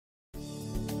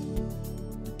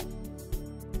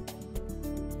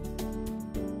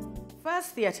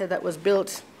first theater that was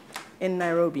built in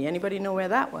Nairobi. Anybody know where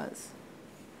that was?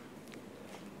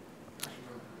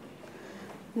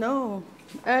 No,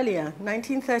 earlier,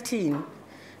 1913.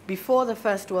 Before the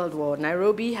First World War,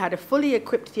 Nairobi had a fully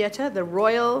equipped theater,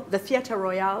 the Theatre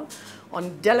Royal,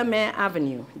 on Delamere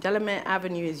Avenue. Delamere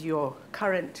Avenue is your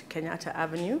current Kenyatta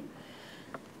Avenue.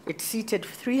 It seated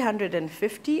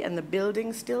 350, and the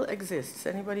building still exists.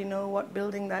 Anybody know what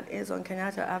building that is on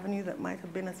Kenyatta Avenue that might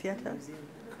have been a theater?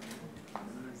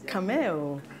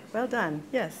 Cameo. Well done,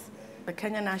 yes. The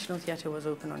Kenya National Theatre was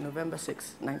opened on November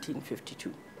 6,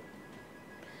 1952.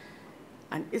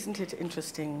 And isn't it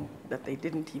interesting that they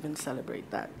didn't even celebrate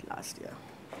that last year?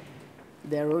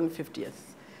 Their own 50th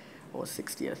or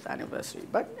 60th anniversary.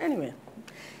 But anyway,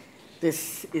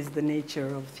 this is the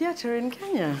nature of theater in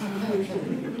Kenya.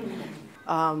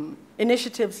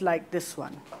 Initiatives like this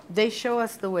one, they show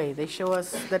us the way. They show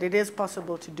us that it is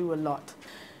possible to do a lot.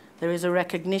 There is a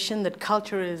recognition that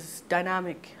culture is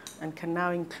dynamic and can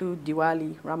now include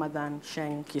Diwali, Ramadan,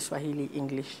 Sheng, Kiswahili,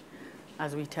 English,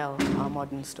 as we tell our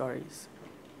modern stories.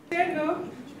 Diego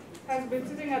has been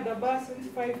sitting at the bar since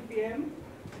 5 p.m.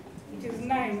 It is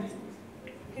 9.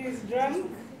 He is drunk.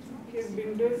 He has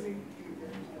been dozing.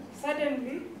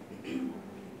 Suddenly, he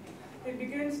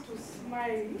begins to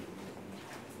smile.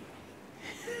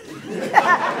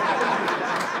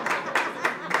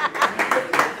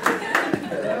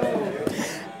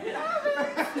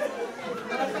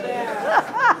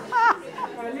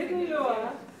 A little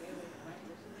lower,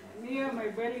 near my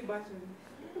belly button.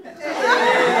 He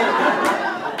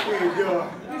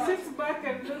sits back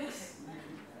and looks,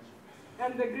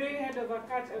 and the gray head of a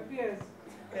cat appears.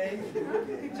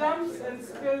 He jumps and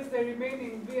spills the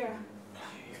remaining beer.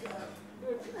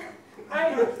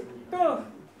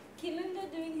 Kilunda,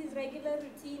 doing his regular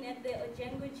routine at the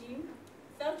Ojengo gym,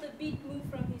 felt the beat move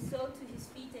from his soul to his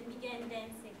feet and began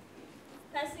dancing.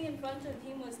 Passing in front of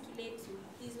him was Kiletu,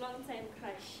 his longtime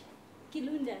crush.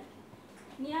 Kilunda,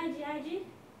 niaji aji?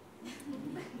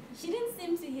 She didn't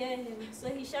seem to hear him, so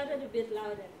he shouted a bit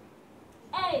louder.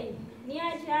 Hey,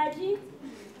 niaji aji?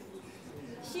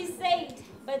 She said,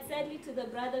 but sadly to the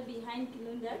brother behind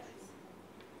Kilunda,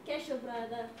 Kesho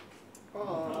brother.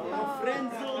 Oh,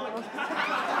 friend zone.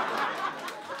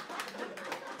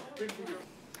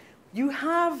 You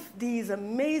have these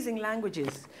amazing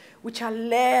languages which are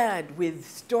layered with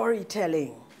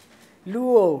storytelling.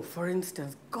 Luo, for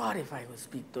instance. God, if I would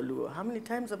speak the Luo. How many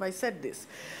times have I said this?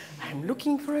 I'm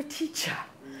looking for a teacher.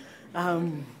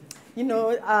 You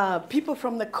know, people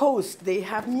from the coast, they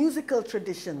have musical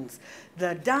traditions,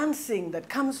 the dancing that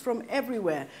comes from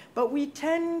everywhere. But we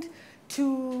tend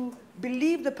to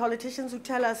believe the politicians who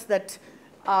tell us that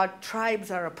our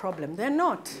tribes are a problem. They're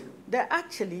not. They're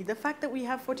actually, the fact that we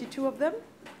have 42 of them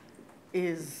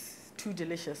is too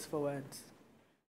delicious for words.